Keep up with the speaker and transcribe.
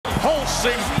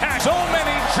pulsing pack. So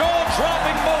many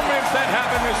jaw-dropping moments that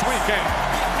happened this weekend.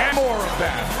 And more of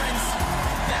that.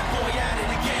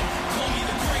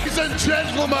 Ladies and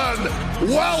gentlemen,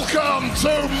 welcome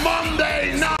to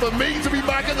Monday Night. For me to be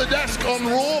back at the desk on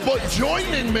Raw, but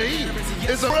joining me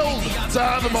is thrilled to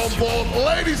have him on board.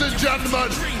 Ladies and gentlemen,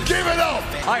 give it up.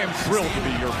 I am thrilled to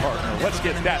be your partner. Let's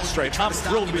get that straight. I'm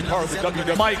thrilled to be part of the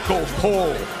WWE. Michael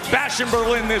Cole, Bash in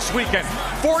Berlin this weekend.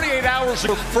 48 hours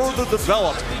were further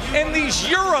developed. And these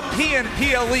European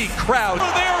PLE crowds,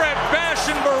 they're at Bash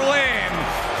in Berlin.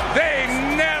 They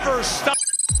never stop.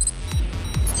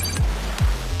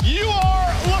 You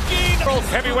are looking World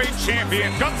Heavyweight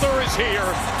Champion. Gunther is here.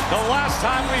 The last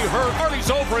time we heard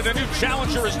party's over and a new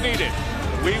challenger is needed.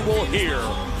 We will hear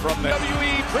from the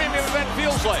WWE Premium Event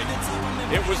feels like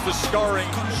it was the scarring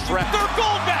strap. Their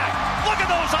gold back. Look at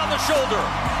those on the shoulder.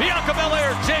 Bianca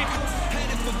Belair, Jake.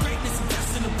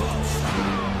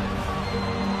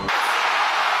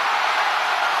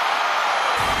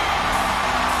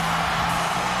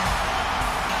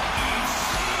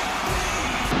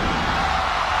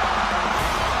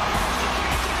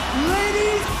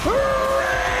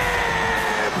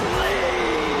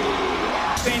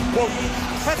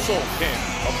 Pretzel pin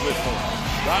of Liv Morgan.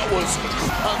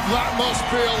 That must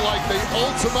feel like the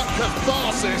ultimate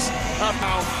catharsis. And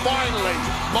now finally,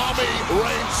 Mommy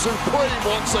reigns supreme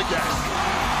once again.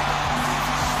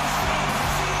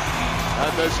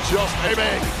 And there's just a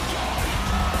big.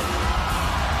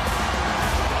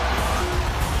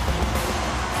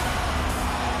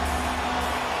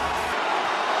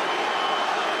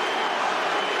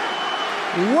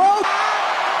 Whoa!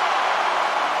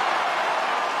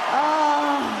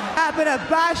 Happened at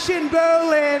Bash in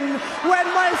Berlin when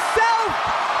myself,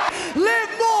 Liv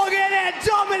Morgan, and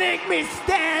Dominic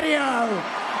Mysterio.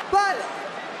 But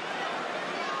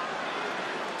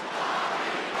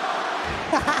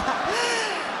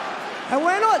and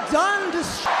we're not done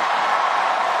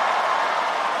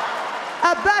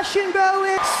at Bash in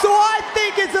Berlin. So I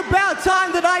think it's about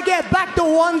time that I get back to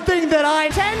one thing that I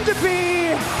tend to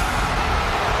be.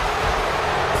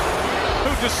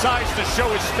 Decides to show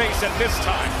his face at this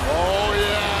time. Oh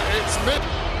yeah, it's mid.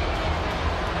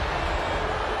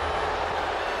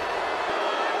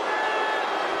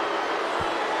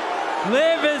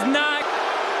 Liv is not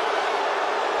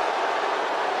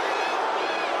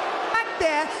back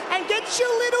there and get your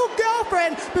little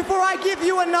girlfriend before I give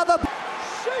you another.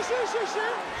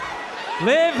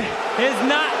 Liv is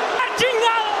not acting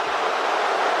out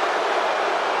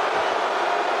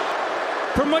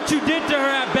from what you did to her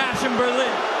at Bash in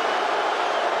Berlin.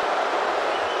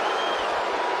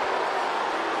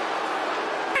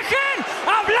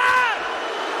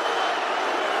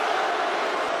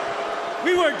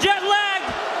 We were jet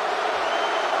lagged.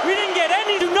 We didn't get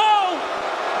any to know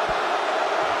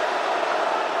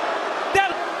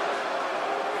that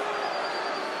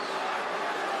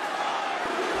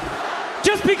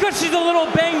just because she's a little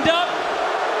banged up.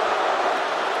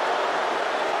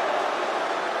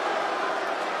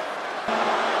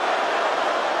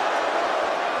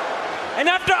 And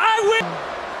after I win,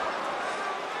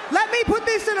 let me put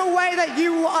this in a way that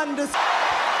you will understand.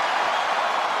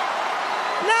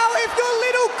 Now, if your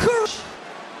little crush,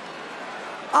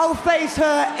 I'll face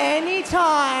her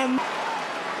anytime.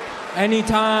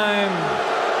 Anytime.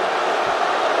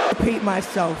 Repeat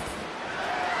myself.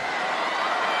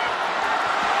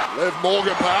 Liv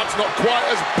Morgan perhaps not quite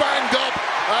as banged up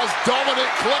as Dominic.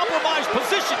 Compromised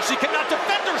position. She cannot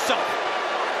defend herself.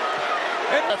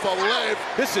 And for Liv,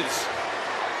 this is.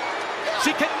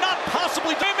 She cannot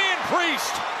possibly. Damian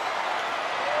Priest.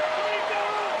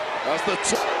 That's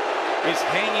the. Is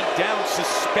hanging down,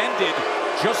 suspended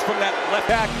just from that left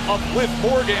back of Liv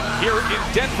Morgan here in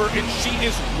Denver, and she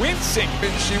is wincing. And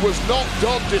she was not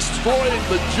done destroying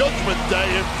the Judgment Day.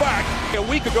 In fact, a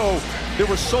week ago, there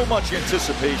was so much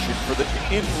anticipation for the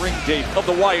in-ring date of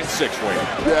the Wyatt Six-Way.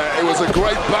 Yeah, it was a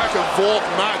great back-and-forth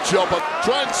matchup.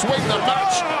 Try and swing the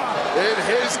match in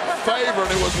his favor,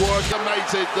 and it was working.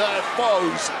 Their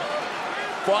foes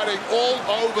fighting all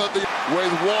over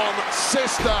with one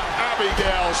sister,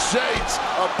 Abigail, shades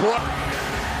of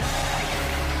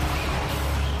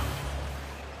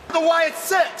The Wyatt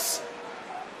Six.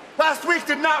 Last week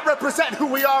did not represent who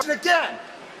we are. And again,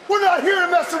 we're not here to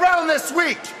mess around this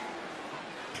week.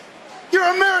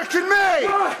 You're American made.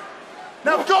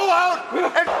 Now go out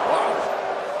and...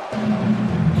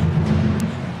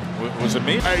 Was it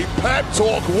me? A pep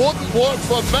talk wouldn't work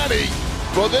for many,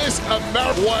 for this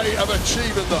American way of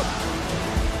achieving them.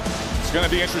 It's going to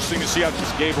be interesting to see how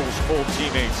these Gable's old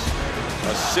teammates,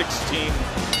 a 16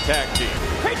 tag team.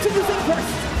 Right to the ring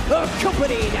first,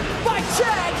 accompanied by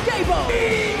Chad Gable.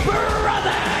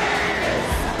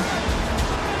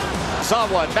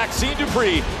 Tozawa and Maxine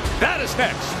Dupree. That is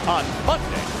next on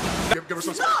Monday. Give her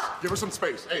some space. Give her some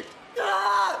space. Hey.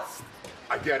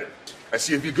 I get it. I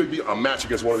see if you could be a match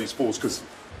against one of these fools, because,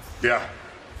 yeah.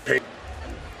 Pain.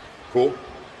 Cool?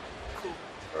 Cool.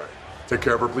 All right. Take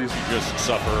care of her, please. He just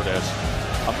suffered as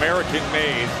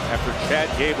American-made after Chad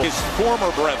Gable, his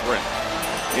former brethren,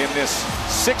 in this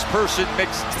six-person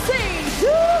mixed.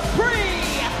 Dupree!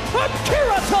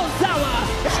 Akira Tozawa!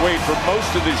 Wade, for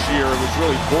most of this year, it was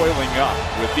really boiling up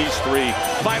with these three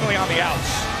finally on the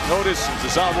outs. Notice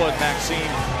Tozawa and Maxine,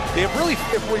 they have really,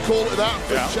 if we call it that,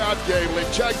 for Chad Gable.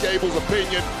 In Chad Gable's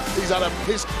opinion, he's had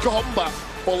his combat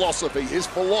philosophy, his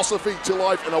philosophy to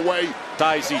life in a way.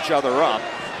 ties each other up.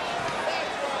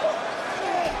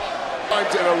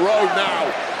 Times in a row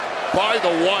now by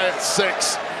the Wyatt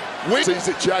Six. We sees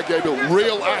it, Chad Gable,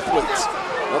 real athletes.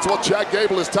 That's what Chad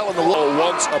Gable is telling the world.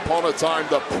 Once upon a time,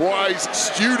 the prize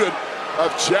student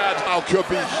of Chad now could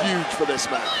be huge for this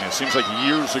man. And it seems like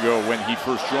years ago when he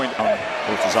first joined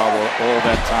Tozawa, all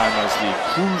that time as the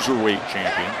cruiserweight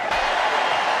champion.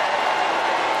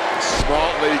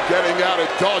 Smartly getting out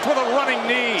of dodge with a running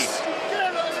knee.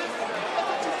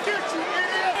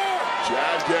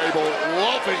 Chad Gable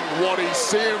loving what he's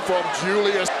seeing from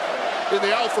Julius in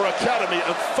the Alpha Academy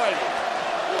and failed.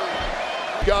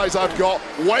 Guys I've got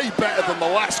way better than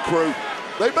the last crew.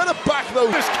 They better back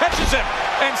those. Just catches him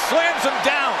and slams him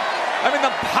down. I mean, the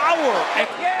power. And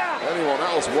anyone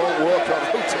else won't work on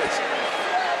Otis.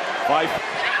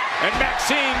 And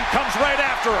Maxine comes right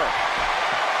after her.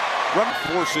 Run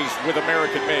forces with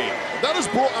American-made. That has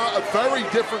brought out a very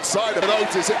different side of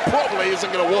Otis. It probably isn't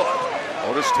going to work.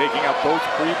 Otis taking out both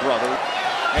Creed brothers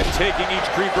and taking each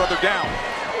Creed brother down.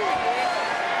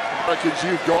 Americans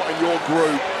you've got in your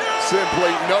group, simply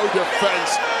no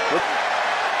defense.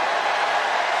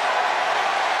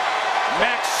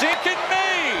 Maxine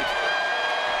made.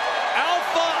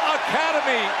 Alpha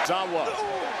Academy. Zawa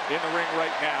in the ring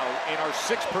right now in our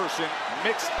six-person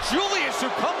mixed. Julius, who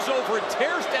comes over and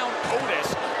tears down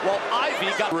Otis, while Ivy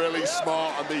got really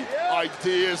smart on the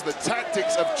ideas, the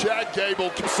tactics of Chad Gable.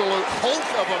 Absolute hulk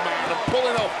of a man and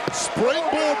pulling off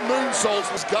springboard moonsaults.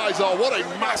 These guys are, what a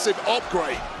massive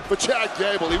upgrade for Chad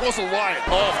Gable. He wasn't lying.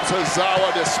 Off to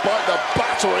Zawa despite the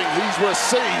battering he's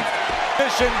received.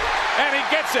 And he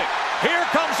gets it. Here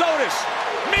comes Otis.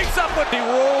 Meets up with, he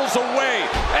rolls away,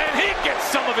 and he gets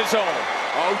some of his own.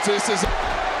 Otis is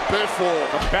before.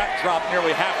 The backdrop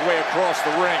nearly halfway across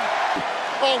the ring.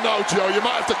 Oh no, Joe, you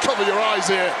might have to cover your eyes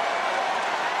here.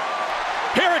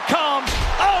 Here it comes.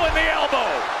 Oh, and the elbow.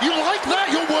 You like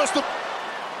that? You're worse than...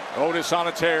 Otis on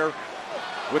a tear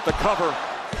with the cover.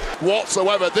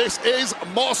 Whatsoever. This is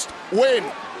must win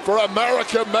for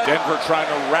America. Denver trying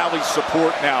to rally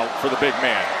support now for the big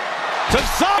man.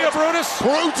 Tozawa, Brutus.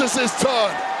 Brutus's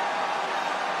turn.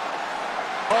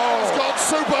 Oh, it's gone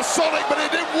supersonic, but it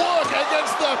didn't work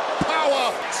against the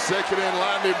power. Sickening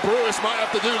landing. Brutus might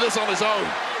have to do this on his own.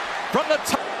 From the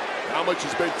top. How much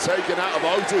has been taken out of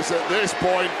Otis at this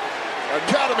point?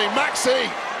 Academy,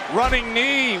 Maxine. Running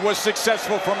knee was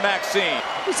successful from Maxine.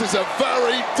 This is a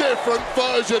very different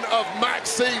version of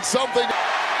Maxine, something.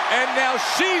 And now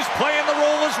she's playing the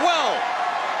role as well.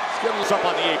 It's up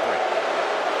on the apron.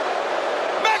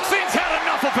 Maxine's had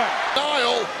enough of him.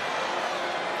 Nile.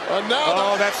 And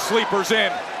now that sleeper's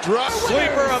in.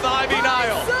 Sleeper of Ivy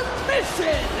Nile.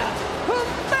 Submission.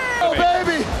 Oh,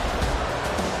 baby.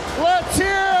 Let's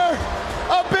hear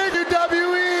a big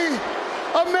WWE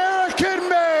American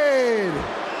made.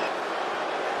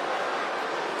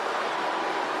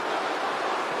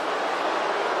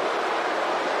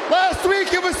 Last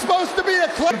week it was supposed to be a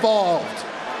club involved.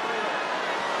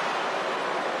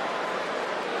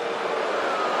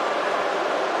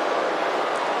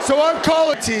 So I'm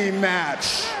calling a team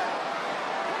match.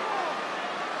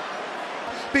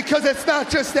 Because it's not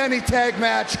just any tag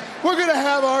match. We're gonna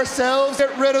have ourselves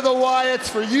get rid of the Wyatts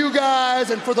for you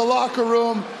guys and for the locker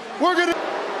room. We're gonna...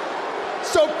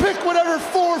 So pick whatever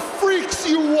 4 freaks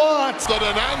you want. Not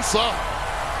an answer.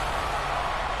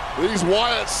 These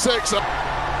Wyatt Six are...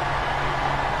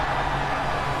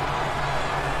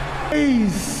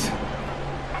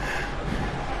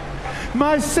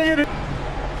 My sanity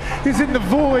is in the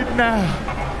void now.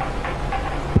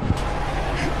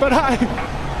 But I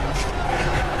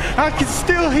can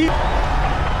still hear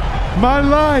my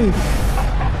life.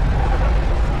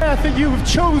 The path that you have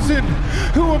chosen,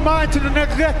 who am I to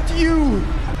neglect you?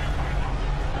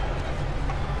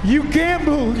 You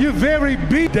gamble your very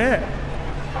beat dead.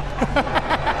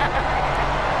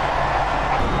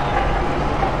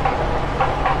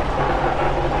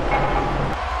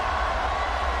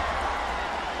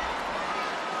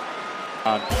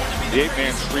 On the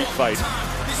 8-man street fight.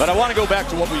 But I want to go back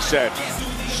to what we said.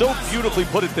 So beautifully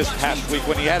put it this past week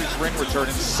when he had his ring return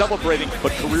and celebrating,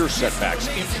 but career setbacks,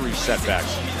 injury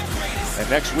setbacks. And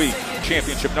next week,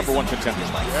 championship #1 contenders.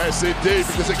 Yes, indeed,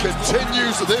 because it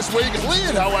continues this week.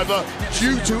 Cleared, however,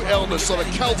 due to illness. So the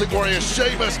Celtic Warrior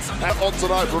Sheamus on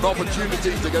tonight for an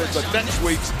opportunity to get into next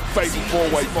week's fatal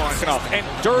four-way final. And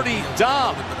Dirty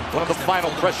Dom, one of the final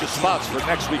precious spots for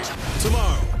next week's.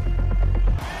 Tomorrow.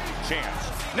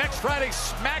 Chance. Next Friday,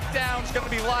 SmackDown's going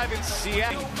to be live in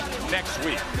Seattle next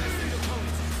week.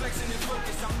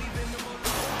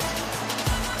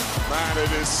 Man,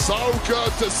 it is so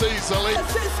good to see Zelina.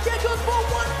 It's scheduled for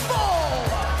one fall.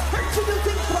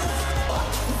 Introducing first,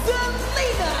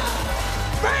 Zelina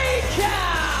Vega.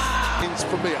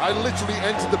 For me, I literally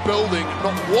entered the building,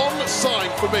 not one sign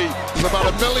for me. There's about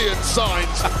 1 million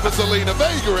signs for Zelina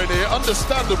Vega in here,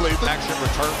 understandably. Action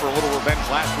returned for a little revenge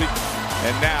last week,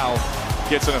 and now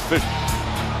gets an official.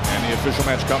 And the official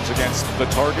match comes against the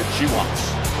target she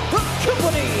wants.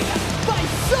 Accompanied by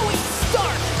Zoe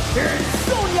Stark and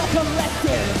Sonya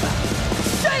Collective,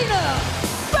 Shayna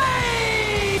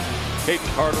Baszler. Kate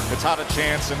Carter, Katana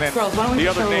Chance, and then Girls, why don't we the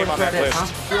just other show name what on that it is,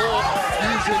 list. Pure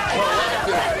Fusion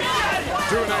Collective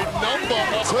doing a number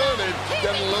of turning,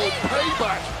 getting a little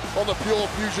payback on the Pure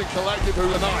Fusion Collective who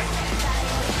tonight.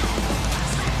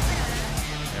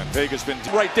 And Vega's been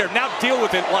right there. Now deal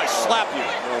with it while I slap you.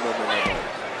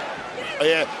 No.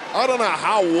 Yeah, I don't know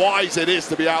how wise it is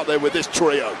to be out there with this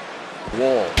trio.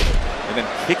 Wall. And then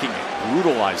kicking it,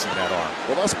 brutalizing that arm.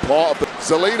 Well, that's part of it.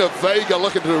 Zelina Vega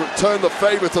looking to return the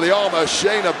favor to the arm of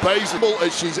Shayna Baszler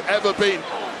as she's ever been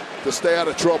to stay out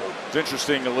of trouble. It's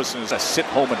interesting to listen to sit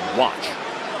home and watch.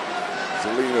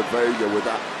 Zelina Vega with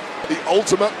that. The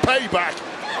ultimate payback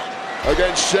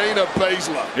against Shayna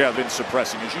Baszler. Yeah, been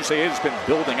suppressing. As you say, it's been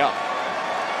building up.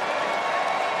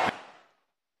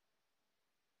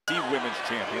 The women's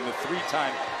champion, the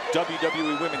 3-time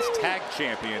WWE Women's Tag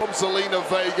Champion. Zelina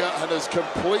Vega has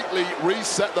completely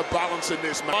reset the balance in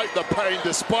this match. Despite the pain,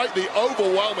 despite the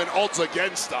overwhelming odds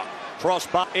against her.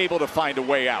 Crossbody able to find a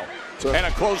way out. And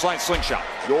a clothesline slingshot.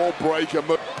 Jawbreaker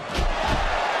move.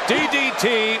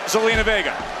 DDT, Zelina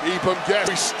Vega. Keep them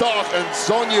guessing. Stark and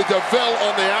Sonya Deville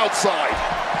on the outside.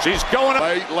 She's going up.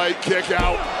 Late kick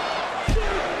out.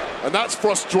 And that's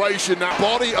frustration. That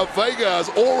body of Vega has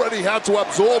already had to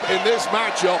absorb in this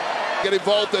matchup. Get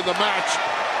involved in the match.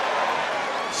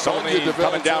 Sonya Deville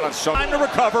coming down on Sonya. Time to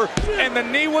recover, and the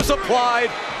knee was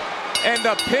applied, and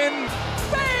the pin.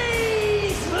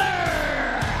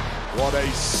 What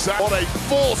a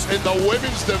force in the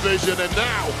women's division, and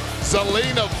now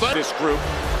Zelina Vega. This group,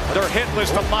 their hit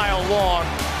list a mile long,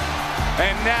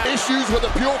 and now issues with the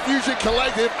Pure Fusion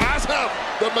Collective, as have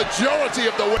the majority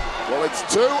of the women. Well, it's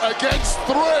 2 against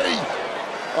 3,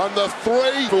 and the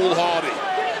 3 foolhardy.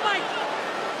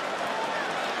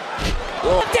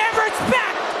 Danvers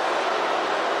back!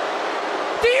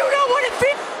 Do you know what it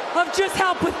feels? Of just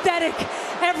how pathetic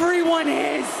everyone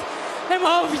is. And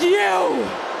of you.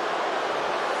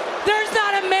 There's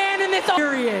not a man in this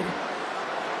period.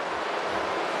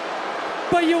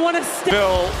 But you want to stay.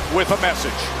 Bill with a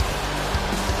message.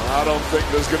 I don't think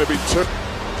there's going to be 2.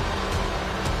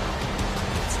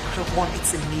 I don't want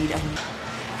it's in need. I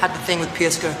had the thing with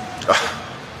Piesco.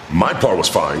 My part was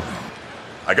fine.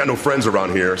 I got no friends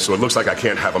around here, so it looks like I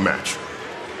can't have a match.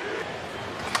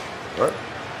 All right.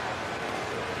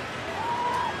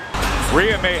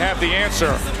 Rhea may have the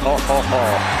answer.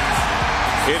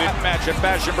 It is a match at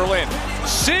Bash in Berlin.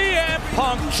 CM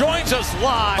Punk joins us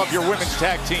live of your women's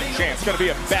tag team champ. It's going to be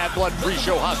a Bad Blood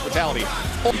pre-show hospitality.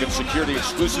 You can secure the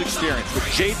exclusive experience with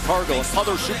Jade Cargill and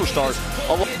other superstars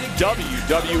along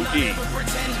WWE.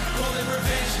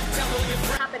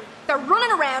 They're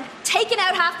running around, taking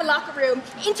out half the locker room,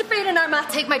 interfering in our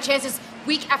match. Take my chances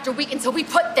week after week until we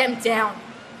put them down.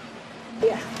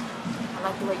 Yeah, I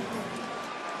like the way you think.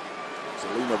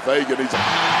 Zelina Vega needs.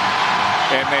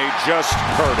 And they just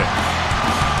heard it.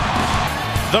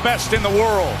 The best in the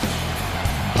world.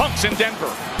 Punk's in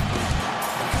Denver.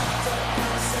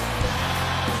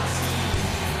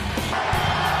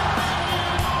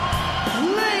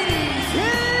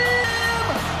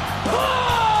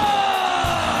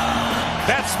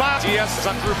 That spot, yes, is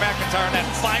on Drew McIntyre in that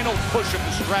final push of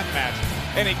the strap match.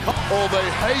 And he they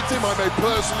hate him, I may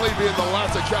personally be in the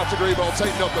latter category, but I'll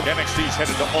take nothing. NXT's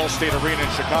headed to Allstate Arena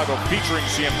in Chicago, featuring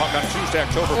CM Punk on Tuesday,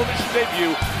 October. Initial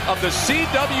debut of the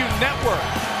CW Network.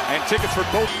 And tickets for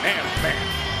both man.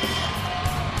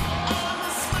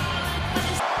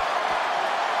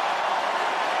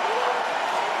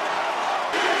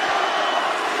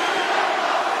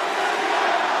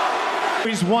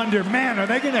 Always wonder, man, are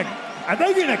they going to Are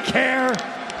they gonna care?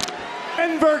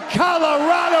 Denver,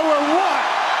 Colorado, or what?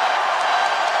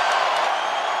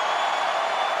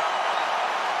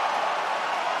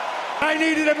 I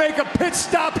needed to make a pit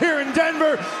stop here in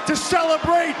Denver to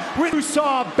celebrate with you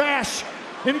saw a bash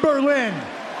in Berlin.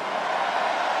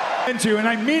 And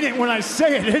I mean it when I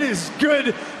say it. It is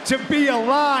good to be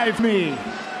alive, me.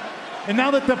 And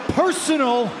now that the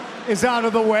personal is out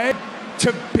of the way,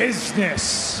 to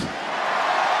business.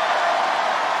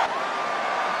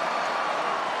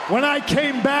 When I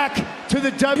came back to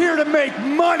the W, here to make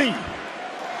money.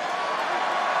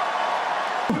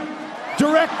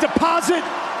 Direct deposit.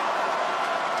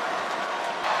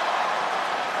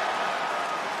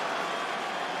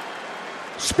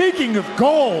 Speaking of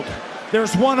gold,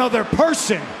 there's one other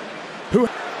person who...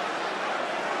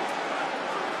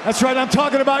 That's right, I'm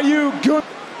talking about you.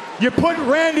 You put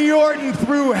Randy Orton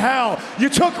through hell. You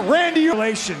took Randy...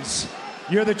 Relations.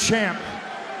 You're the champ.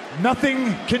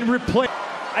 Nothing can replace...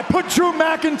 I put Drew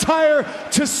McIntyre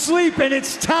to sleep, and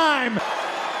it's time.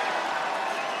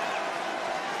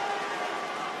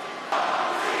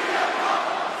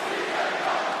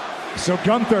 So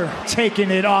Gunther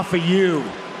taking it off of you.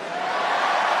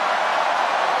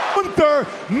 Gunther,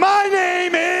 my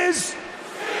name is...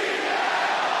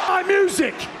 My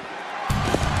music.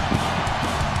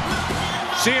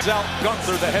 Seems out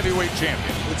Gunther, the heavyweight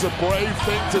champion. It's a brave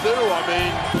thing to do. I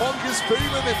mean, Punk is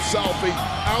feeling himself. He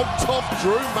out-tough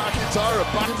Drew McIntyre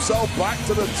and back himself back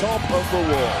to the top of the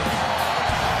world.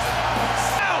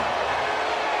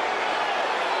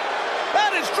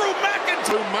 That is Drew McIntyre.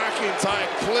 Drew McIntyre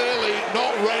clearly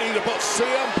not ready to put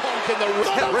CM Punk in the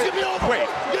ring. Wait.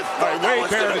 Wade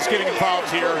Barrett is getting involved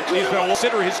here. He's going to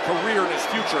consider his career and his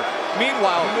future.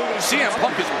 Meanwhile, CM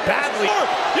Punk is badly...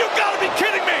 You've got to be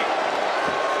kidding me!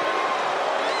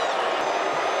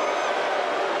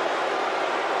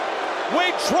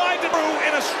 Wade tried to do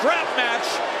in a strap match.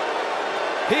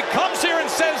 He comes here and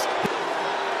says...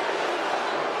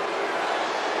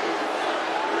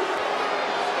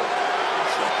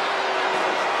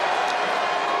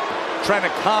 Trying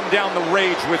to calm down the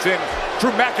rage within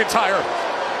Drew McIntyre.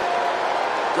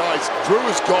 Guys, Drew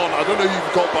is gone. I don't know if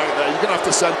you've got back there. You're going to have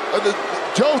to send...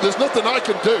 Joe, there's nothing I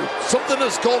can do. Something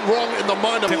has gone wrong in the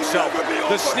mind of himself.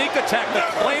 The sneak attack, the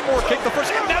Claymore kick, the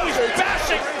first... And now he's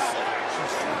bashing!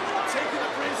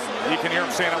 You can hear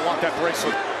him saying, I want that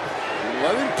bracelet.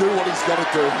 Let him do what he's got to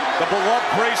do. The beloved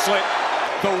bracelet,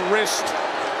 the wrist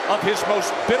of his most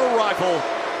bitter rival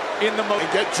in the most...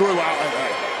 And get Drew out of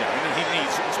there. Yeah, I mean,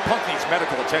 Punk needs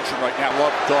medical attention right now.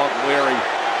 Love Dog Larry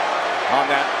on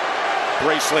that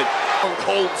bracelet. Punk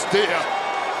holds dear,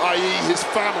 i.e. his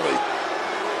family.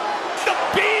 The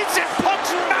beads in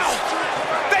Punk's mouth!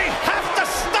 They have to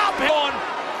stop him on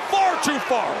far too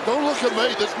far. Don't look at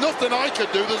me. There's nothing I can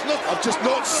do. There's nothing. I've just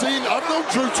not seen... I've known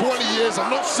Drew 20 years. I've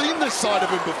not seen this side of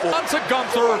him before. On to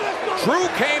Gunther. Drew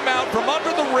came out from under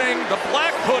the ring, the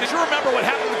black hood. You remember what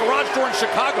happened in the garage door in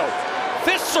Chicago.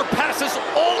 This surpasses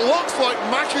all... Looks like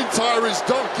McIntyre is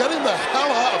done. Get him the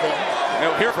hell out of him.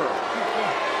 Now here for...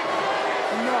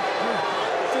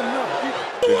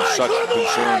 Been such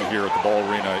concern here at the Ball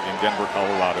Arena in Denver,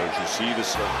 Colorado. As you see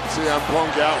this... CM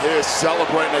Punk out here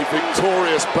celebrating a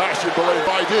victorious bash in Berlin.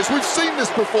 Ideas. We've seen this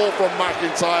before from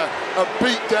McIntyre. A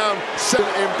beatdown,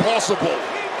 impossible.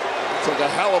 Took a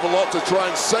hell of a lot to try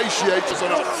and satiate us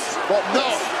enough. But no,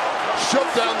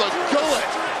 shoved down the gullet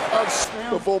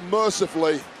before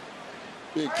mercifully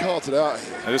being carted out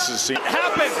here. Now this is scene. It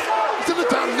happened! It's in the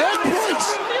damn neck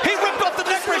brace! He ripped off the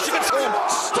neck brace. You can see him.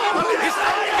 Stop it! He's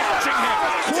catching him.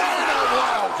 Crying out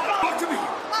loud! Talk to me!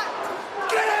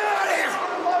 Get out of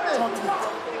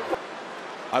here!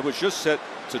 I was just set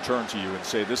to turn to you and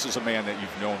say this is a man that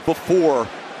you've known before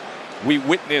we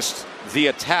witnessed the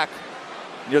attack.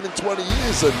 In 20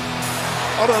 years, and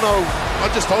I don't know, I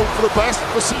just hope for the best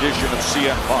for vision of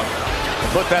CM Punk.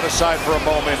 Put that aside for a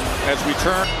moment as we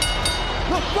turn.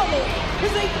 The following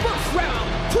is a first round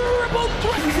triple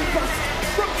threat. Music first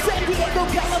from San Diego,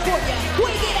 California.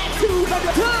 Weighing in at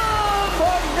 200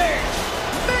 Dominic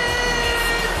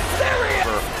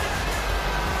Mysterio.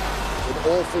 An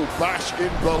awful bash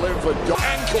in Berlin for the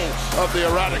ankle of the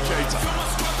Eradicator.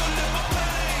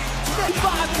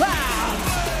 35 pounds.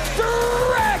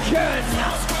 Dragon.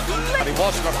 And he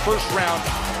lost in the first round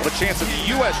of a chance at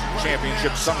the U.S.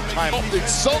 Championship sometime.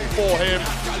 It's son for him.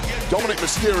 Dominic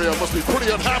Mysterio must be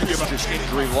pretty unhappy about this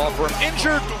injury law firm.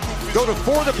 Injured? Go to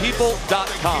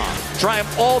forthepeople.com. Try them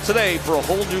all today for a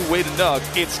whole new way to nug.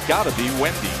 It's got to be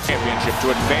Wendy's Championship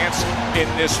to advance in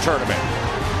this tournament.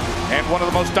 And one of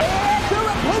the most... And their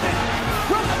opponent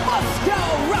from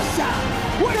Moscow, Russia,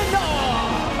 with a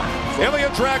norm. Ilya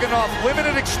Dragunov,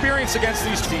 limited experience against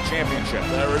these two championships.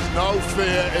 There is no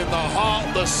fear in the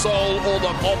heart, the soul, or the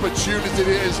opportunity it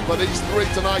is for these three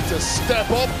tonight to step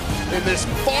up in this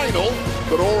final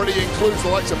that already includes the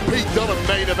likes of Pete Dunne and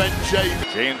main event Jay.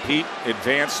 Jay and Pete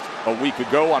advanced a week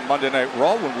ago on Monday Night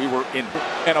Raw when we were in,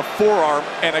 and a forearm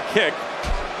and a kick,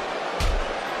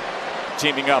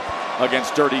 teaming up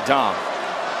against Dirty Dom.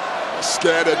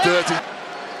 Scared of Dirty.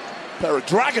 Pair of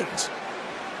dragons.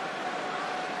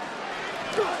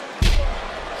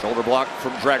 Shoulder block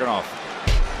from Dragunov.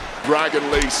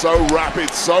 Dragon Lee, so rapid,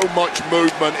 so much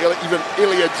movement. Even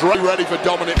Ilya Dragunov ready for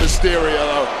Dominic Mysterio,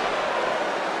 though.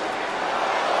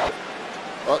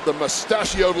 At the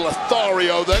mustachioed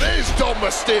Lothario that is Dom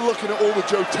Mysterio. Looking at all the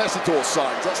Joe Tessitore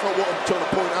signs. That's not what I'm trying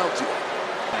to point out to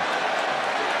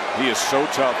you. He is so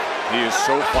tough. He is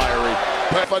so fiery.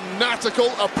 A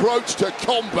fanatical approach to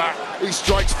combat. He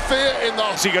strikes fear in the...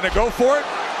 Is he going to go for it?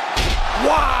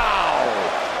 Wow!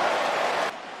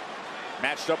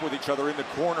 Matched up with each other in the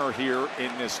corner here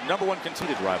in this #1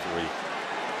 contended rivalry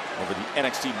over the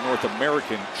NXT North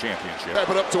American Championship. Step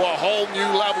it up to a whole new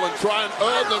level and try and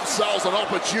earn themselves an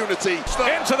opportunity.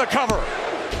 Into the cover.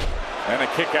 And a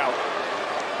kick out.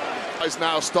 Is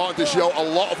now starting to show a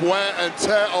lot of wear and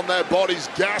tear on their bodies,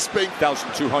 gasping.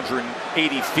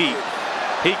 1,280 feet.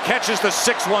 He catches the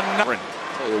 6'1".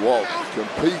 Tell you what,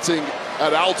 competing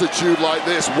at altitude like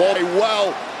this, may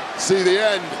well see the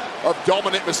end of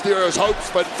Dominic Mysterio's hopes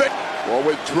for fit. Well,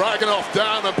 with Dragunov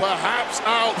down and perhaps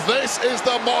out, this is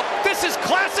the mod. This is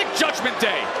classic Judgment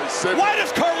Day. Why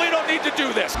does Carlito need to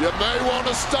do this? You may want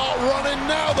to start running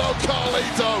now, though,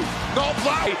 Carlito. Not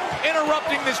that.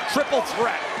 Interrupting this triple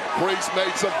threat. Priest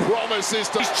made some promises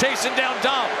to... He's chasing down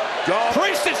Dom.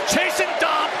 Priest is chasing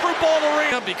Dom through Ball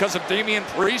Arena because of Damian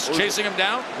Priest chasing him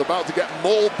down. About to get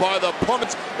mauled by the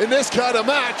opponents in this kind of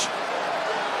match.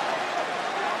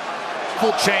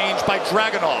 Full change by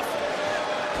Dragunov.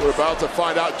 We're about to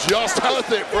find out just how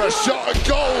worth it for a shot of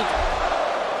gold.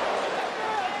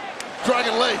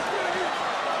 Dragon Lee.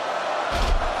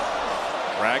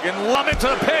 Dragon Lee to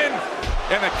the pin.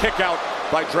 And a kick out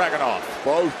by Dragunov.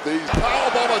 Both these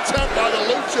powerbomb attempt by the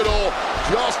Luchador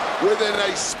just within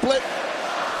a split.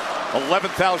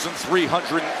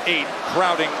 11,308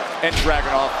 crowding and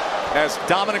Dragunov as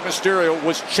Dominic Mysterio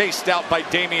was chased out by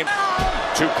Damian.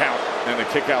 2 count and a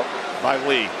kick out by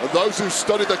Lee. And those who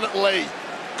studied the Lee,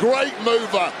 great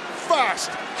mover, fast,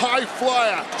 high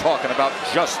flyer. Talking about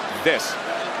just this.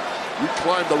 We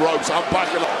climbed the ropes, I'm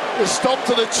backing up. The stomp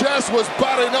to the chest was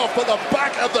bad enough, but the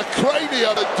back of the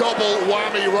cranium, the double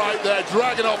whammy right there.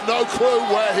 Dragunov, no clue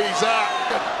where he's at.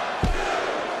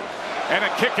 And a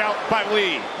kick out by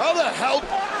Lee. How the hell?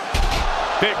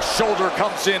 Big shoulder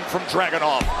comes in from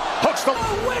Dragunov. Hooks the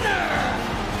winner,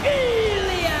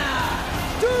 Ilya.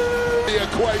 The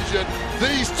equation,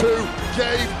 these two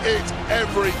gave it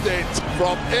everything.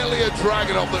 From Ilya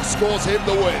Dragunov that scores him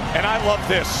the win. And I love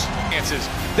this.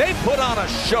 They put on a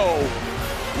show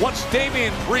once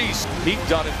Damian Priest, Pete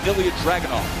Dunne, and Ilya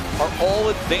Dragunov are all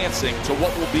advancing to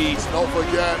what will be. Let's not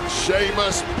forget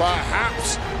Sheamus,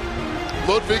 perhaps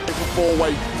Ludwig for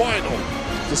four-way final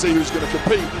to see who's going to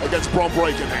compete against Bron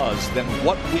Breakker. Than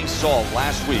what we saw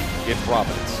last week in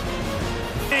Providence.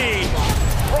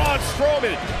 Braun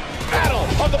Strowman, battle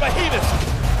of the behemoths.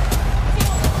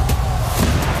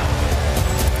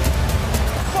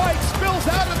 Fight spills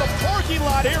out in the parking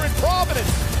lot here in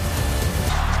Providence.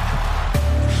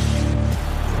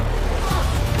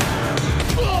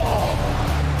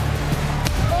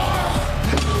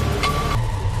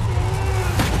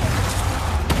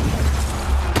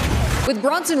 With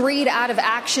Bronson Reed out of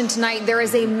action tonight, there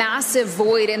is a massive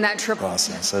void in that triple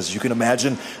process. As you can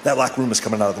imagine, that locker room is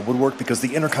coming out of the woodwork because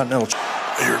the Intercontinental...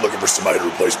 You're looking for somebody to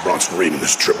replace Bronson Reed in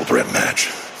this triple threat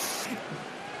match.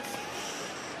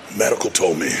 Medical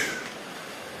told me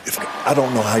if I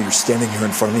don't know how you're standing here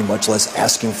in front of me, much less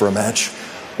asking for a match,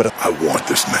 but I want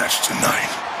this match tonight.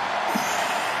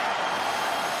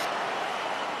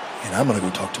 And I'm gonna go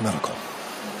talk to Medical.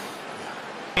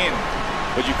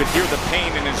 But you could hear the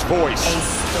pain in his voice.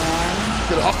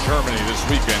 Could have Germany this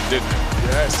weekend, didn't it?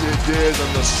 Yes, it did,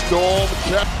 and the storm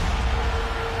kept.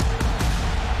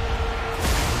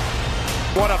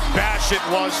 What a bash it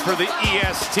was for the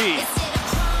EST.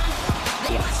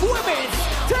 Women's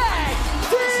Tag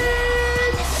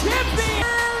Team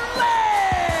Champion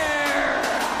Flair!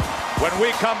 When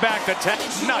we come back to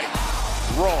Night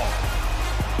Raw.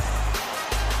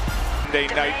 Monday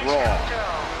Night Raw.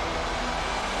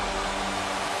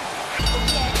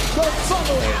 The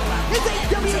following is a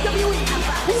WWE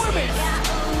Women's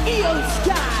Io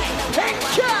Sky and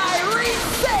Kairi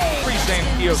Sane. Kairi Sane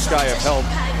and Io Sky have held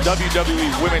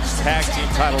WWE Women's Tag Team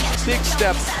titles. Big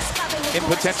step in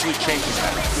potentially changing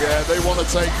that. Yeah, they want to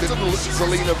take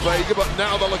Zelina Vega, but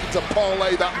now they're looking to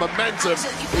parlay that momentum.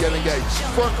 Getting a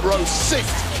front row seat.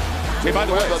 Hey, by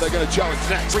the way, they're going to challenge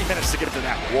next. 3 minutes to get to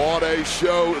that. What a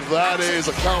show that is.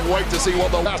 I can't wait to see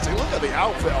what they'll last. Look at the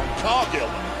outfit on Cargill.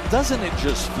 Doesn't it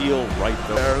just feel right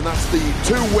though? And that's the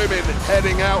two women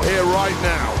heading out here right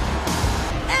now.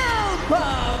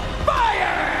 Alba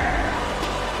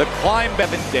Fire! The climb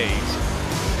 7 days.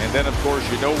 And then, of course,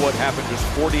 you know what happened just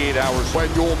 48 hours. When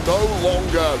you're no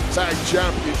longer tag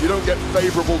champions, you don't get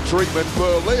favorable treatment.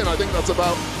 Berlin, I think that's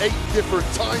about 8 different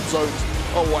time zones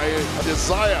away. A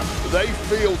desire they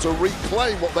feel to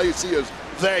reclaim what they see as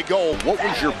their goal. What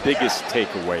was your biggest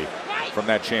takeaway from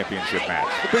that championship match?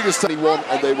 The biggest thing won,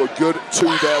 and they were good to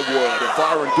their word. And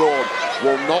Fire and Dawn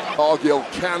will not. Cargill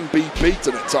can be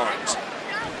beaten at times.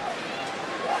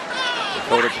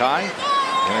 Dakota Kai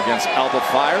and against Alba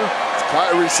Fire.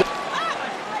 Kairi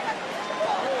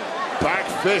back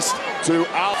fist to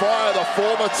Alba Fire, the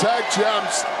former tag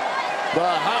champs,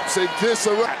 perhaps in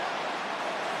disarray.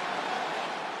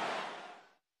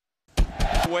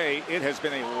 It has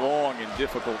been a long and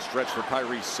difficult stretch for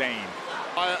Kairi Sane.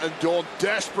 Fire and Dawn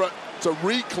desperate to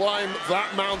reclimb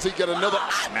that mountain, get another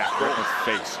smack right in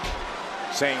the face.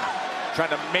 Sane trying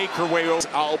to make her way over.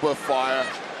 Alba Fire,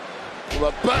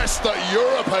 the best that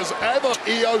Europe has ever.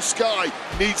 Io Sky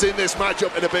needs in this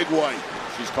matchup in a big way.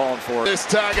 She's calling for this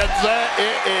tag, and there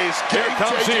it is. Here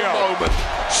comes Io. Moment.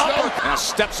 Now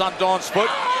steps on Dawn's foot.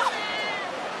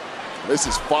 This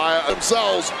is Fire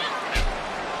themselves.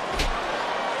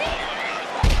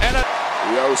 And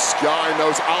Io Sky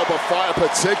knows Alba Fire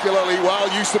particularly well.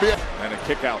 Used to be and a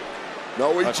kick out.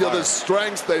 Know each other's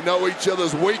strengths. They know each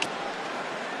other's weak.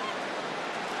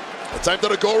 Attempt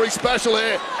at a gory special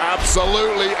here.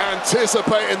 Absolutely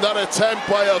anticipating that attempt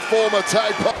by a former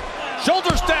tag partner.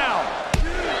 Shoulders down.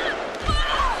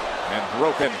 And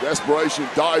broken. Desperation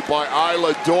died by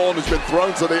Isla Dawn, who's been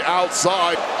thrown to the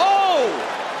outside. Oh!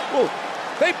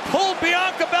 They pulled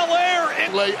Bianca Belair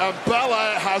in. And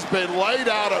Belair has been laid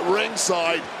out at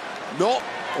ringside.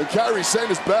 And Kairi Sane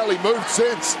has barely moved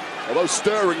since. Although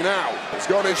stirring now. It's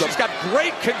going into. She's got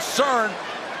great concern.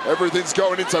 Everything's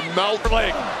going into melt.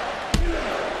 Leg.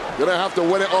 Gonna have to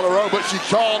win it on her own, but she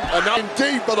can't. And now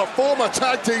indeed for the former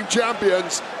tag team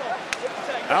champions.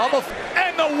 Alba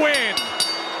and the win.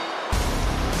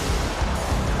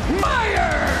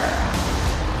 Fire!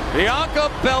 Bianca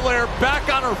Belair back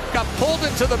on her, got pulled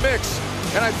into the mix.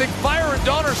 And I think Fire and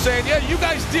Dawn are saying, yeah, you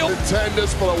guys deal.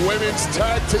 Contenders for the women's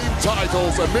tag team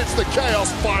titles amidst the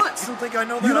chaos. You don't think I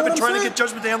know that? I've been trying to get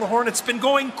Judgment Day on the horn. It's been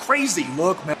going crazy.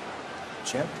 Look, man.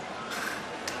 Champ.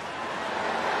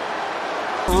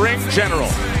 Ring General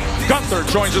Gunther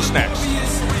joins us next.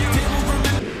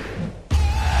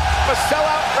 A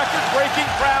sellout, record-breaking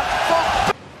crowd.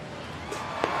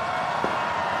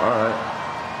 All right.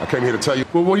 I came here to tell you.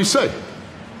 Well, what do you say?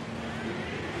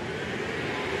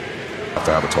 I have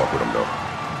to have a talk with him, though.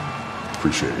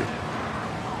 Appreciate you.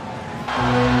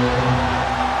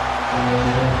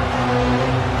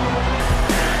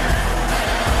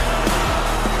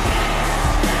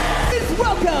 Please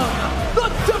welcome the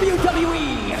WWE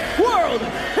World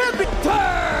Heavyweight.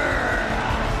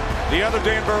 The other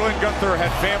day in Berlin, Gunther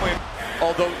had family,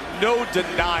 although no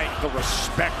denying the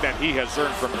respect that he has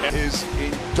earned from his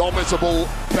indomitable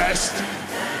best.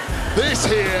 This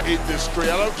here industry,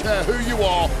 I don't care who you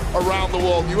are around the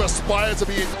world, you aspire to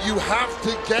be in, you have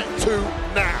to get to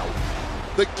now.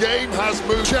 The game has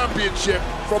moved championship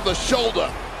from the shoulder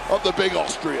of the big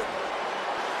Austrian.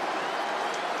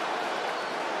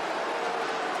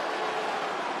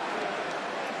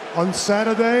 On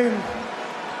Saturday,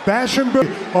 Bash and Bill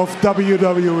of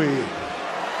WWE.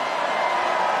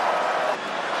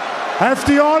 Have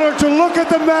the honor to look at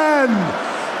the man,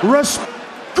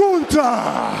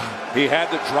 Gunther. He had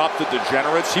to drop the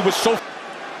degenerates. He was so.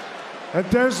 And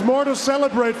there's more to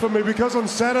celebrate for me because on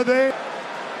Saturday,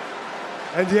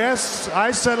 and yes,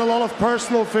 I said a lot of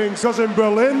personal things because in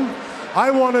Berlin, I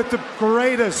wanted the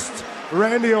greatest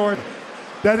Randy Orton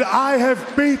that I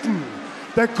have beaten,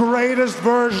 the greatest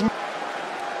version.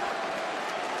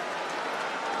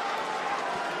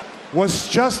 Was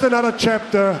just another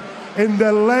chapter in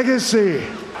the legacy.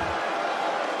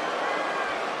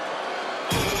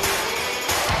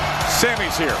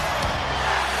 Sammy's here.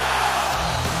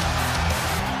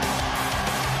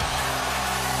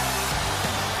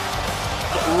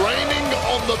 Reigning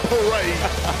on on the parade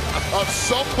of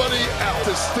somebody have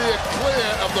to steer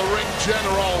clear of the ring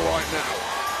general right now.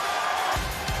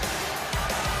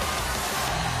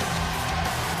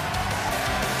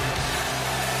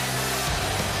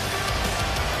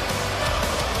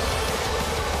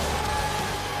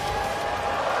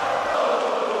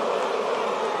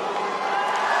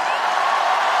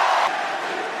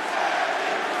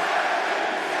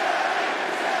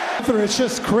 It's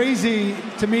just crazy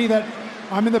to me that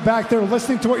I'm in the back there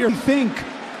listening to what you think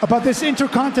about this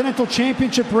Intercontinental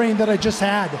Championship reign that I just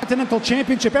had. Continental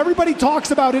Championship, everybody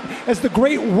talks about it as the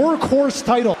great workhorse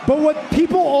title. But what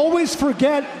people always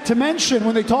forget to mention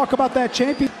when they talk about that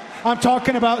champion, I'm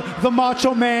talking about the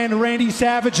Macho Man Randy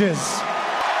Savages.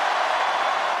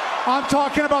 I'm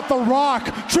talking about The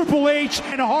Rock, Triple H,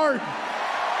 and Hart.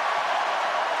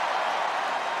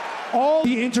 All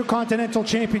the Intercontinental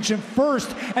Championship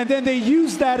first, and then they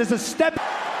use that as a step.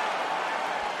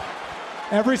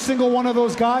 Every single one of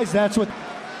those guys, that's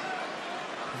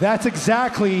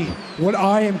exactly what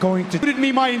I am going to do.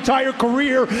 Me my entire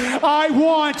career, I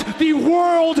want the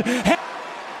world.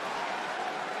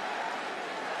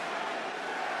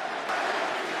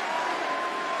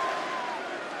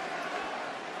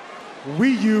 We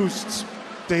used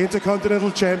the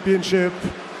Intercontinental Championship,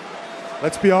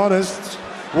 let's be honest,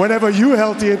 whenever you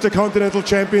held the Intercontinental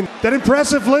Champion, that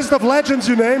impressive list of legends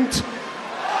you named,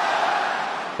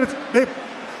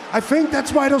 I think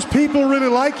that's why those people really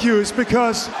like you, is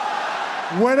because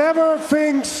whenever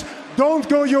things don't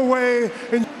go your way,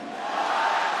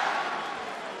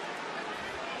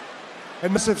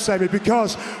 and massive Sammy,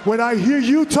 because when I hear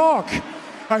you talk,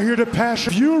 I hear the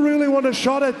passion. If you really want a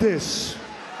shot at this,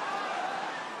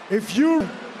 if you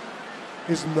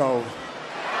is no.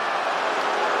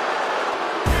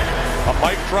 A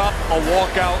mic drop, a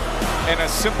walkout, and a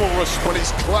simple response. When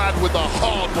he's clad with the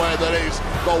hardware that is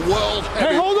the world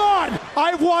heavy. Hey, hold on!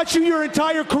 I've watched you your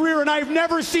entire career, and I've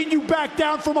never seen you back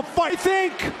down from a fight.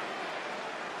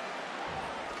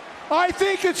 I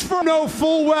think it's for know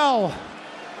full well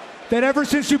that ever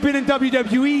since you've been in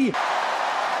WWE.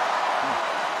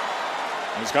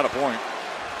 He's got a point.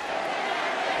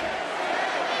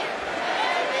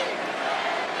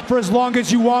 For as long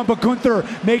as you want, but Gunther,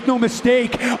 make no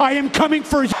mistake, I am coming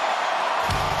for you.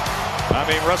 I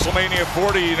mean, WrestleMania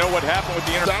 40, you know what happened with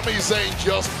the Sami Zayn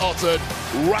just uttered,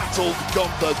 rattled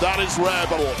Gunther. That is rare,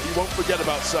 but he won't forget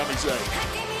about Sami Zayn.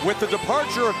 With the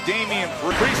departure of Damian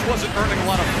Priest wasn't earning a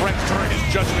lot of friends during his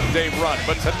Judgment Day run,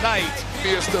 but tonight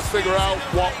he has to figure out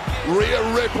what Rhea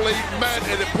Ripley meant.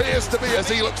 It appears to be as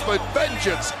he looks for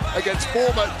vengeance against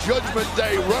former Judgment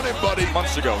Day running buddy.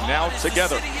 Months ago, now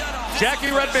together.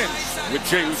 Jackie Redmond with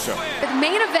Jey Uso. The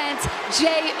main event,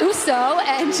 Jey Uso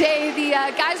and Jey, the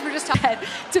guys were just talking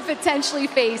to potentially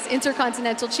face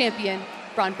Intercontinental Champion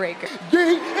Bron Breakker.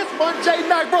 It's Monday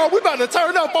night, bro. We about to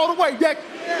turn up all the way, Jack.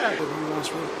 Yeah.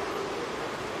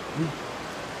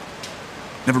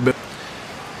 Never been.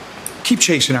 Keep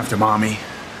chasing after mommy.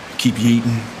 Keep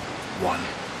eating. One.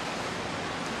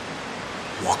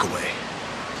 Walk away.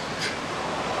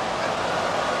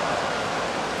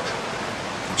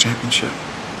 Championship.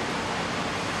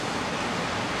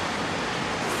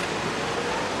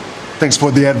 Thanks for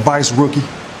the advice, rookie.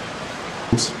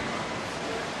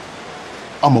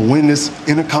 I'm gonna win this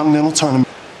Intercontinental Tournament,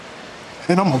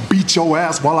 and I'm gonna beat your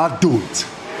ass while I do it.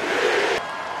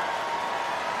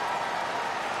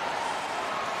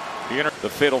 The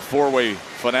fatal four-way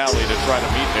finale to try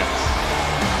to meet him.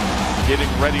 Getting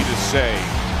ready to say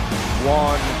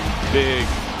one big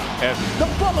F. The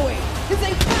following is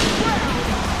a first round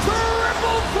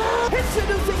triple threat.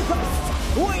 Introducing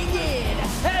first, weighing in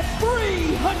at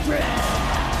 300.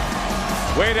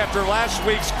 Wait, after last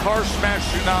week's car smash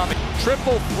tsunami,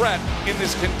 triple threat in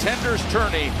this contenders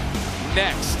tourney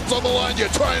next. It's on the line, you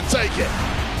try and take it.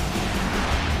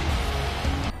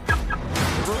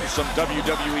 Some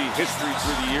WWE history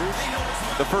through the years.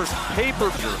 The first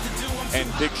pay-per-view and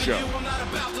Big Show.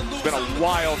 It's been a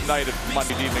wild night at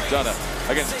Monday D. McDonough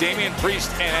against Damian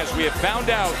Priest, and as we have found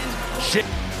out,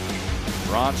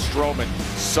 Braun Strowman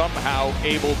somehow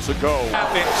able to go.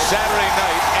 Happened Saturday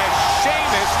night as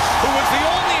Sheamus, who was the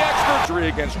only expert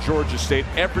against Georgia State,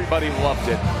 everybody loved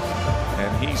it,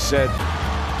 and he said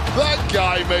that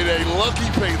guy made a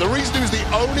lucky pick. The reason he was the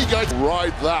only guy to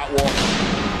ride that one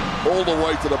all the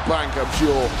way to the bank, I'm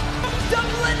sure.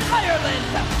 Dublin, Ireland,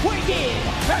 weighing in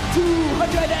at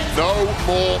 200. No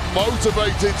more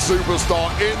motivated superstar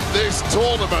in this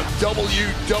tournament,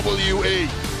 WWE.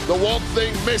 The one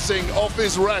thing missing off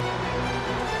his record.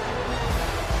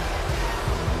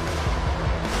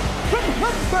 From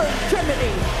Hamburg,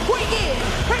 Germany, weighing in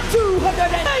at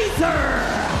 200.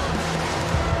 Laser.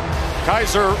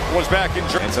 Kaiser was back in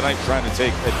Germany tonight, trying to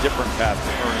take a different path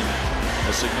to earning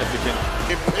a significant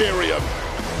Imperium.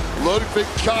 Ludwig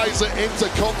Kaiser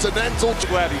Intercontinental.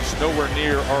 Glad he's nowhere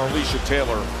near our Alicia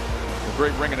Taylor, the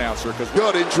great ring announcer. Because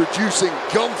God, introducing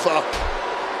Gunther,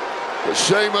 but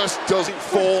Sheamus doesn't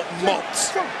for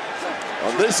months.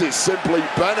 And this is simply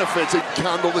benefiting.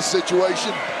 Handle the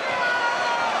situation.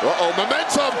 Uh-oh,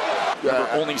 momentum. Yeah.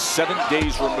 Only 7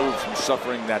 days removed from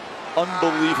suffering that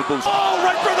unbelievable. Oh,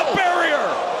 right for the barrier.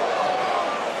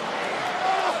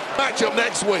 Matchup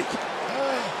next week.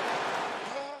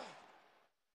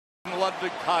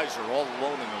 Ludwig Kaiser all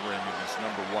alone in the ring in this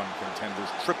 #1 contenders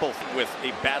triple with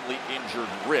a badly injured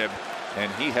rib,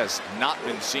 and he has not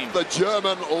been seen. The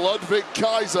German Ludwig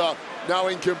Kaiser now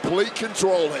in complete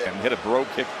control here. And hit a bro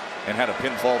kick and had a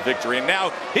pinfall victory, and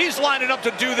now he's lining up to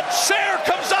do that. Sayre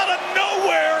comes out of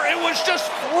nowhere. It was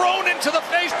just thrown into the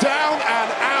face. Down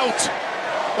and out.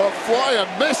 A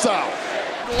flying missile.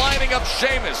 Lining up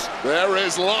Sheamus. There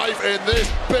is life in this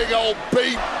big old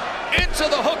beat. Into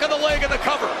the hook of the leg and the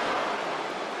cover.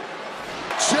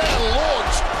 Chair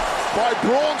launched by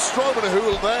Braun Strowman, who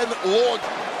will then launch.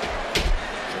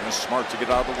 Sheamus smart to get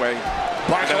out of the way.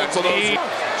 Back onto those.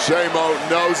 Shamo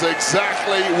knows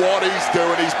exactly what he's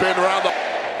doing. He's been around the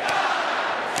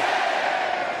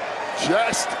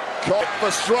chest cut for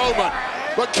Strowman.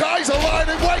 But Kaiser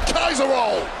lining, wait, Kaiser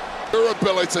roll.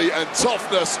 Durability and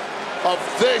toughness of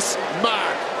this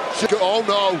man. Oh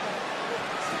no.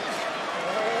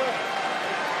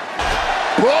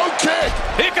 Bro kick!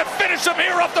 He could finish him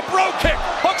here off the bro kick.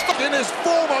 Hooks the in his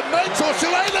former mentor,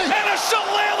 Shillelagh. And a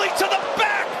Shillelagh to the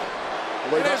back.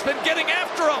 It has been getting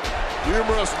after him.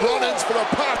 Numerous run-ins for the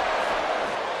pack.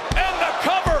 And the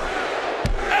cover.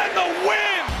 And the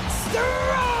win.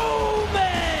 Strowman!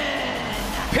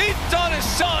 Pete Dunne's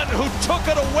son, who took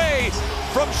it away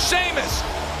from Sheamus.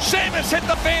 Sheamus hit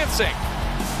the fencing.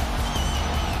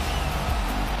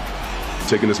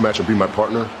 Taking this match and be my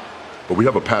partner, but we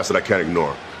have a past that I can't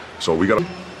ignore. So we gotta.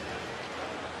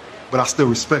 But I still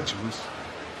respect you.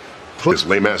 This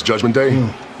lame-ass Judgment Day,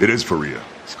 it is for Rhea.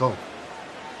 Let's go.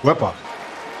 Whip up.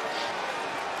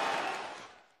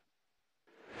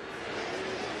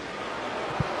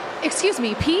 Excuse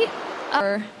me, Pete?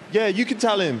 Yeah, you can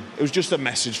tell him. It was just a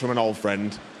message from an old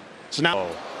friend. So now...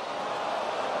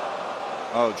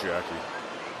 Oh, Jackie.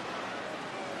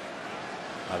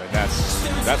 I mean,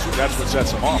 that's what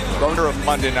sets him off. Owner of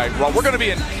Monday Night Raw. We're going to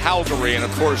be in Calgary, and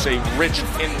of course, a rich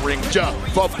in-ring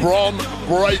for Bron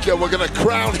Breakker. We're going to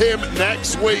crown him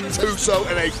next week. Do so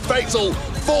in a fatal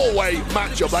four-way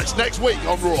matchup. That's next week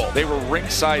on Raw. They were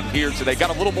ringside here today.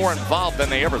 Got a little more involved than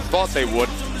they ever thought they would.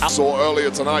 Saw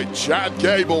earlier tonight, Chad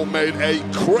Gable made a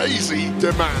crazy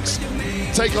demand.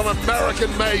 Take on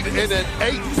American Made in an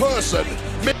 8-person.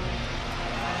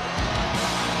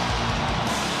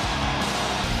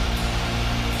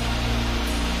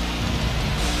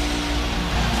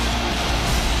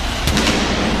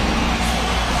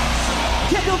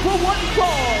 For one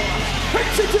fall,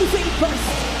 introducing first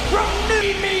from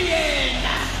Damian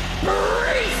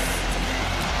Priest.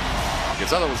 I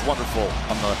thought it was wonderful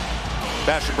on the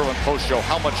Bash and Berlin post show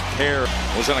how much care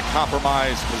was in a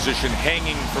compromised position,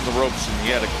 hanging from the ropes, and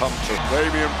he had to come to.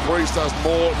 Damian Priest has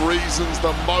more reasons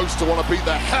than most to want to beat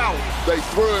the hell. They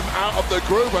threw him out of the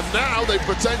group, and now they've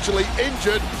potentially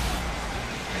injured.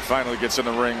 He finally gets in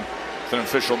the ring with an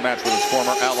official match with his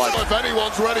former ally. If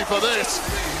anyone's ready for this.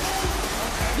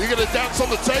 You're going to dance on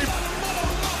the table.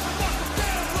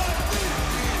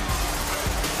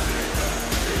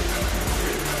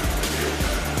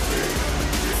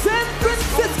 San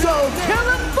Francisco,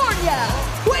 California,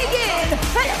 weighing in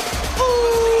at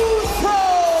Uso.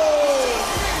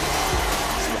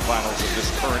 In the finals of this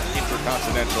current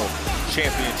Intercontinental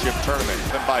Championship tournament,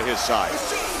 and by his side.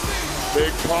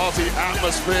 Big party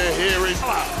atmosphere here is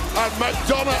and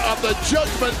Madonna of the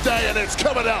Judgment Day, and it's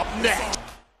coming up next.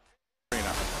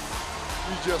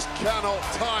 You just cannot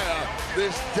tire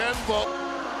this Denver.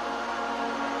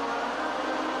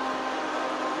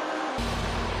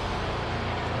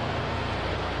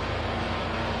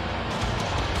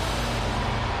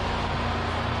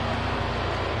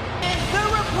 And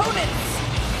their opponents,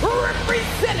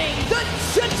 representing the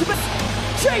Judgment,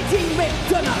 JD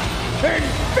McDonagh and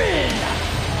Finn.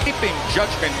 Keeping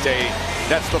Judgment Day,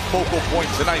 that's the focal point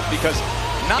tonight because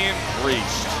not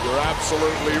increased. You're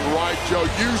absolutely right, Joe.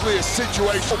 Usually a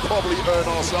situation will probably earn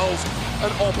ourselves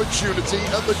an opportunity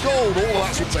at the gold. All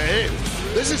that's to him.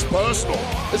 This is personal.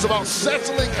 It's about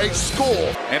settling a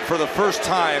score. And for the first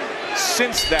time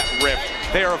since that rift,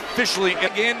 they are officially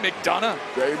in McDonagh.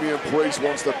 Damian Priest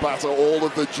wants to battle all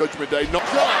of the Judgment Day.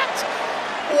 What?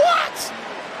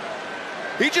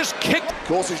 He just kicked. Of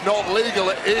course, he's not legal.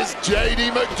 It is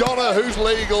JD McDonough who's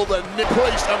legal. The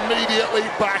Priest immediately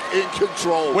back in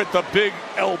control. With the big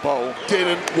elbow.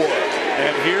 Didn't work.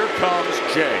 And here comes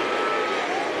Jay.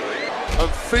 And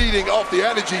feeding off the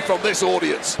energy from this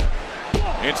audience.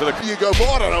 Into the... You go,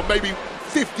 I don't know, maybe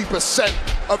 50%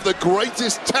 of the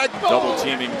greatest tag. Double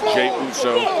teaming Jey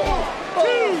Uso.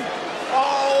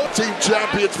 Team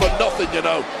champions for nothing, you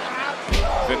know.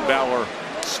 Finn Balor.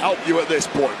 Help you at this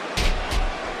point.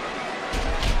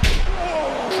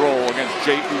 Control against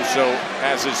Jey Uso,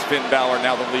 as is Finn Balor,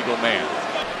 now the legal man.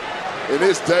 In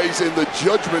his days in the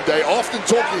Judgment Day, often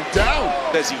talking down.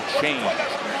 As he changed,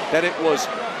 that it was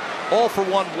all for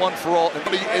one, one for all.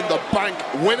 In the bank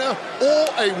winner or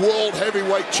a world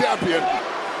heavyweight champion.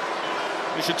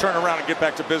 You should turn around and get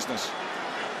back to business.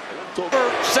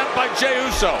 Sent by Jey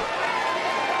Uso.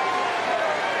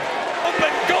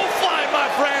 Open, go fly, my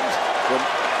friend. The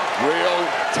real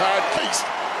Tad Beast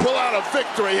pull out a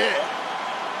victory here.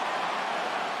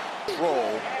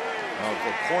 Control of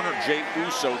the corner Jey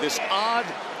Uso. This odd.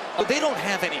 They don't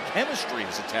have any chemistry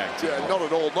as a tag team. Yeah, not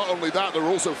at all. Not only that, they're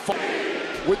also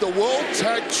with the World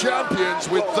Tag Champions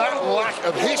with that lack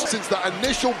of history since that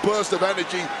initial burst of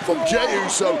energy from Jey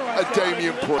Uso and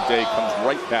Damian Priest. Day comes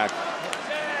right back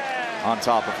on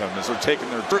top of him as they're taking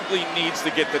their certainly needs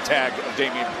to get the tag of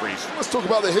Damian Priest. Let's talk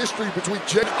about the history between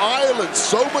Jey and Ireland.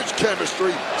 So much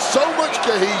chemistry, so much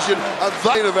cohesion, and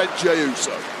that event Jey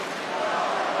Uso.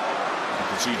 You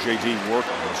can see JD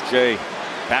working as Jey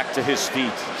back to his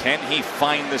feet. Can he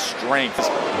find the strength?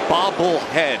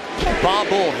 Bobblehead.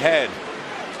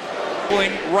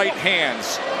 Pulling right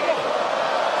hands.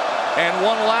 And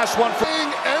one last one for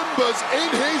embers in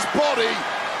his body,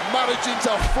 managing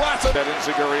to flatten. That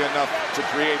Enziguri enough to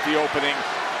create the opening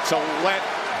to let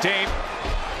Dame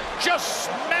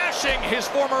just smashing his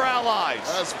former allies.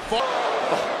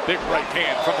 Big right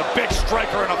hand from the big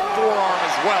striker and a forearm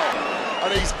as well.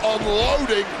 And he's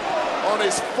unloading on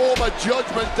his former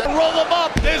Judgment Day. Roll him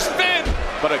up, is Finn,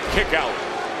 but a kick out.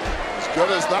 As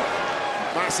good as that.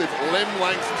 Massive limb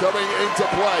length coming into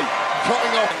play.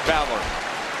 Cutting off Balor.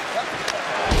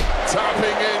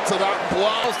 Tapping into that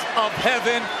blast of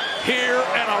heaven here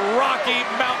and a Rocky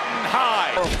Mountain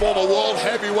high. A former world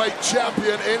heavyweight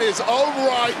champion in his own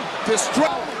right. Just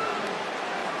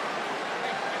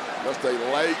a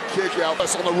late kick out.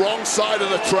 That's on the wrong side of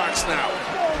the tracks now.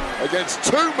 Against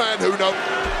two men who know.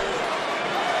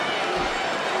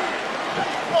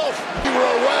 You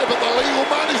were aware, but the legal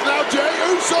man is now Jey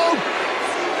Uso.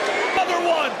 Another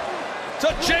one to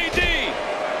JD.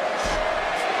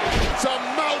 It's a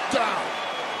meltdown.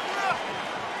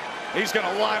 He's going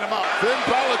to line him up. Finn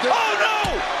Balor. Oh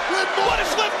no! What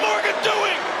is Liv Morgan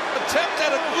doing? Attempt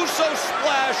at an Uso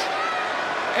splash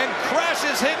and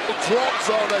crashes hit. Drops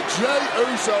on a Jey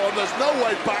Uso, and there's no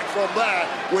way back from there.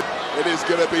 It is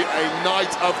going to be a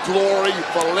night of glory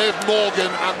for Liv Morgan,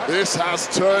 and this has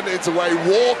turned into a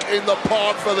walk in the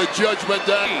park for the Judgment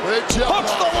Day. Hooks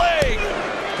the leg.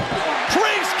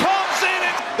 Priest comes in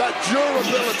and that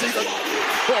durability.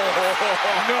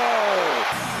 No.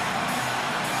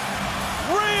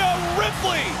 Rhea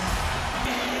Ripley.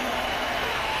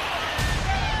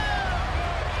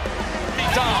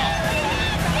 Dom.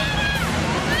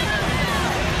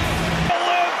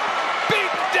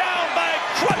 Beat down by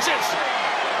crutches.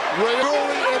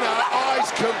 Fury in her eyes,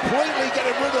 completely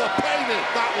getting rid of the pain in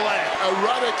that leg.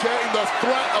 Eradicating the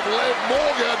threat of Liv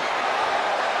Morgan.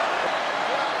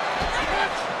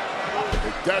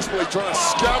 Desperately trying to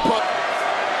scamper.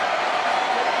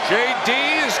 JD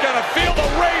is going to feel the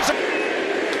razor.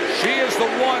 She is the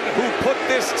one who put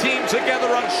this team together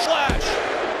on Slash.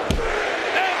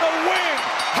 And the win.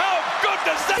 How good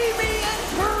does that?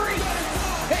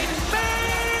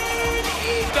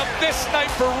 Of this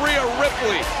night for Rhea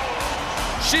Ripley.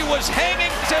 She was hanging,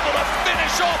 able to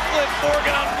finish off Liv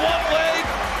Morgan on one leg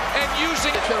and using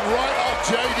it right off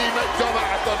JD McDonough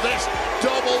after this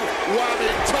double whammy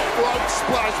top rope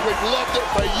splash. We've loved it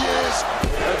for years.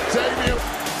 And Damian.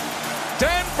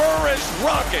 Denver is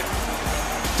rocking.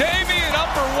 Damian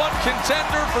 #1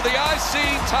 contender for the IC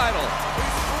title.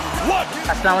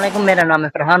 अस्सलाम वालेकुम, मेरा नाम है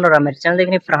फरहान और आप मेरे channel देख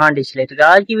रहे हैं फरहान डिश ले। तो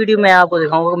आज की वीडियो में आपको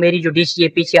दिखाऊंगा मेरी जो डिश ये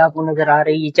पीछे आपको नजर आ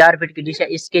रही है, 4 फीट की डिश है।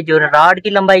 इसके जो राड की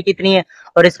लंबाई कितनी है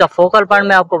और इसका फोकल पॉइंट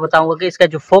मैं आपको बताऊंगा कि इसका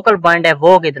जो फोकल पॉइंट है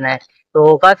वो कितना है।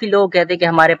 तो काफी लोग कहते हैं कि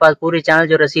हमारे पास पूरे चैनल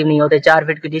जो रिसीव नहीं होते 4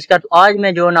 फीट की डिश का। तो आज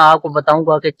मैं जो ना आपको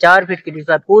बताऊंगा कि 4 फीट की डिश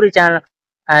का पूरे चैनल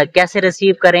कैसे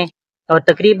रिसीव करें। और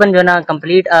तकरीबन जो ना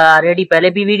कंप्लीट ऑलरेडी पहले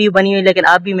भी वीडियो बनी हुई, लेकिन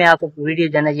अब भी मैं आपको वीडियो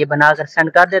जो है ये बनाकर सेंड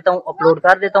कर देता हूँ, अपलोड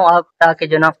कर देता हूँ आप, ताकि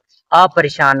जो ना आप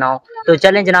परेशान ना हो। तो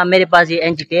चलें जनाब, मेरे पास ये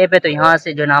इंच टेप है, तो यहाँ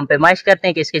से जो नाम पैमाइश करते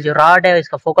हैं कि इसके जो राड है,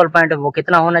 इसका फोकल पॉइंट है वो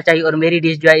कितना होना चाहिए, और मेरी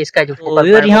डिश जो है इसका जो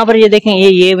फोकल पॉइंट यहाँ पर ये देखें,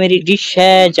 ये मेरी डिश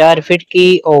है 4 फीट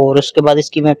की, और उसके बाद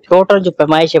इसकी मैं टोटल जो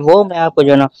पैमाइश है वो मैं आपको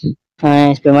जो ना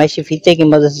इस पैमाइशी फीते की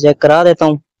मदद से चेक करा देता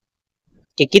हूँ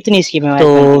कि कितनी इसकी पैमाइश।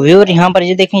 तो व्यूअर यहाँ पर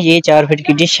ये देखें, ये 4 फीट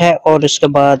की डिश है, और उसके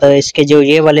बाद इसके जो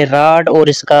ये वाले राड और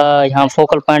इसका यहाँ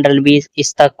फोकल पॉइंट LB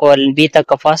इस तक और LB तक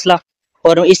का फासला,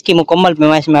 और इसकी मुकम्मल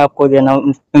पैमाइश मैं आपको जो है ना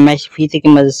पैमाइश फीते की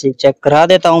मदद से चेक करा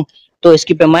देता हूँ। तो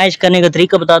इसकी पैमाइश करने का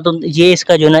तरीका बताता हूँ। ये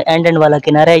इसका जो ना एंड वाला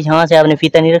किनारा है, यहाँ से आपने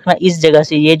फीता नहीं रखना, इस जगह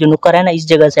से ये जो नुक्कर है ना, इस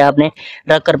जगह से आपने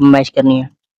रख कर पैमाइश करनी है।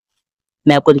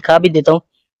 मैं आपको दिखा भी देता हूँ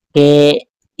कि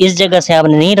इस जगह से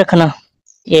आपने नहीं रखना,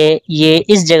 ये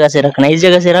इस जगह से रखना, इस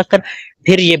जगह से रखकर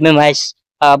फिर ये पैमाइश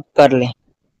आप कर लें।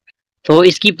 तो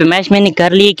इसकी पैमाइश मैंने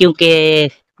कर ली, क्योंकि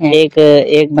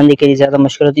एक बंदे के लिए ज्यादा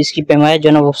मुश्किल होती है। इसकी पैमाइश जो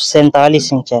ना वो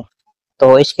 47 इंच है।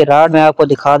 तो इसके राड मैं आपको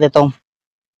दिखा देता हूँ।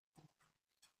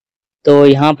 तो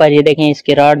यहाँ पर ये देखें,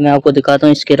 इसके राड मैं आपको दिखाता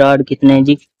हूँ, इसके राड कितने हैं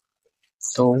जी।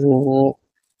 तो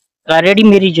ऑलरेडी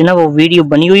मेरी जो ना वो वीडियो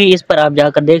बनी हुई है, इस पर आप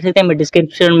जाकर देख सकते हैं, मैं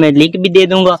डिस्क्रिप्शन में लिंक भी दे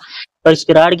दूंगा। और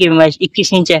इसके राड की पैमाइश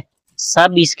 21 इंच है,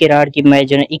 सब इसके राड की पैमाइश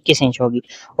जो है 21 इंच होगी,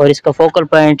 और इसका फोकल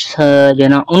पॉइंट जो है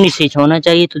ना 19 इंच होना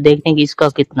चाहिए। तो देखते हैं कि इसका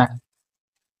कितना है।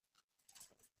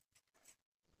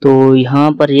 तो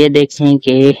यहाँ पर ये देखें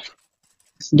कि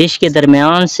डिश के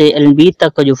दरमियान से LB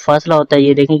तक का जो फासला होता है,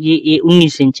 ये देखें कि ये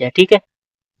 19 इंच है, ठीक है।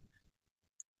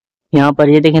 यहाँ पर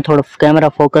ये देखें, थोड़ा कैमरा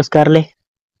फोकस कर ले,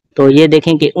 तो ये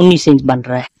देखें कि 19 इंच बन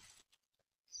रहा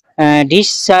है।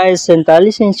 Dish size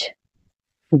 47 inch,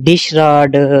 dish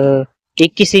rod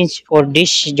 21 inch, और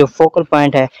डिश जो फोकल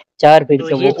पॉइंट है 4 फीट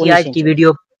का। ये थी आज की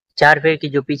वीडियो। 4 फीट की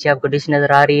जो पीछे आपको डिश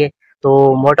नजर आ रही है,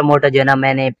 तो मोटा मोटा जो है ना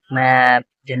मैं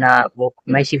जो ना वो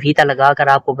मैशी फीता लगा कर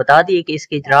आपको बता दी कि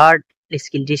इसकी राड,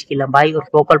 इसकी डिश की लंबाई और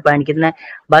फोकल पॉइंट कितना है।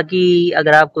 बाकी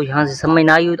अगर आपको यहाँ से समझ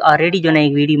ना आई हो तो ऑलरेडी जो ना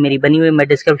एक वीडियो मेरी बनी हुई है, मैं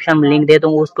डिस्क्रिप्शन में लिंक दे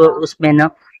दूँगा उसको। उसमें ना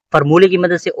फार्मूले की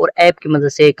मदद से और ऐप की मदद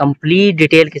से कंप्लीट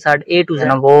डिटेल के साथ A to Z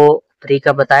ना वो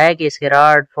तरीका बताया कि इसके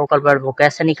राड फोकल पॉइंट वो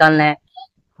कैसे निकालना है।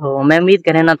 तो मैं उम्मीद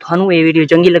करें ना थानू ये वीडियो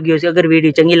चंगी लगी हो। अगर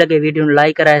वीडियो चंगी लगे, वीडियो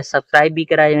लाइक कराए, सब्सक्राइब भी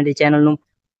कराए मेरे चैनल नू,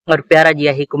 और प्यारा जी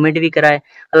ही कमेंट भी कराए।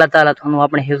 अल्लाह ताला थानू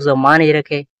अपने हिफ्ज़ व मान ही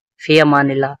रखे। फी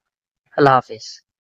अमानिल्लाह। अल्लाह हाफिज़।